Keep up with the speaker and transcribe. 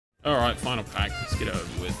Alright, final pack. Let's get it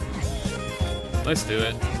over with. Let's do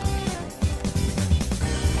it.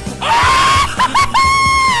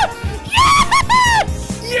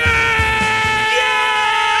 Yes! Yeah!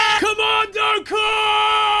 Yeah! Commando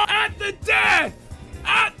Corps! At the death!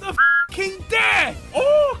 At the fucking death!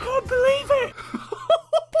 Oh, I can't believe it!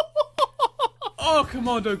 Oh,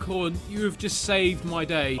 Commando Corps, you have just saved my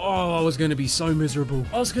day. Oh, I was going to be so miserable.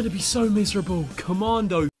 I was going to be so miserable.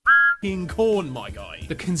 Commando Corps, my guy.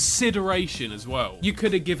 The consideration as well. You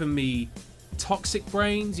could have given me toxic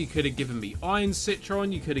brains, you could have given me iron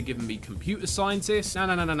citron, you could have given me computer scientists.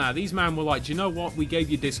 No. These men were like, do you know what? We gave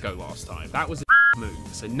you disco last time. That was a move.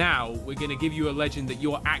 So now we're going to give you a legend that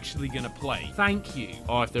you're actually going to play. Thank you.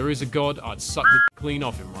 Oh, if there is a god, I'd suck the clean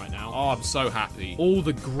off him right now. Oh, I'm so happy. All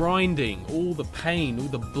the grinding, all the pain, all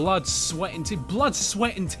the blood, sweat, and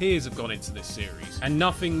tears have gone into this series. And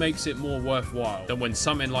nothing makes it more worthwhile than when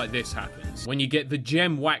something like this happens. When you get the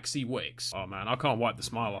gem waxy wicks. Oh man, I can't wipe the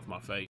smile off my face.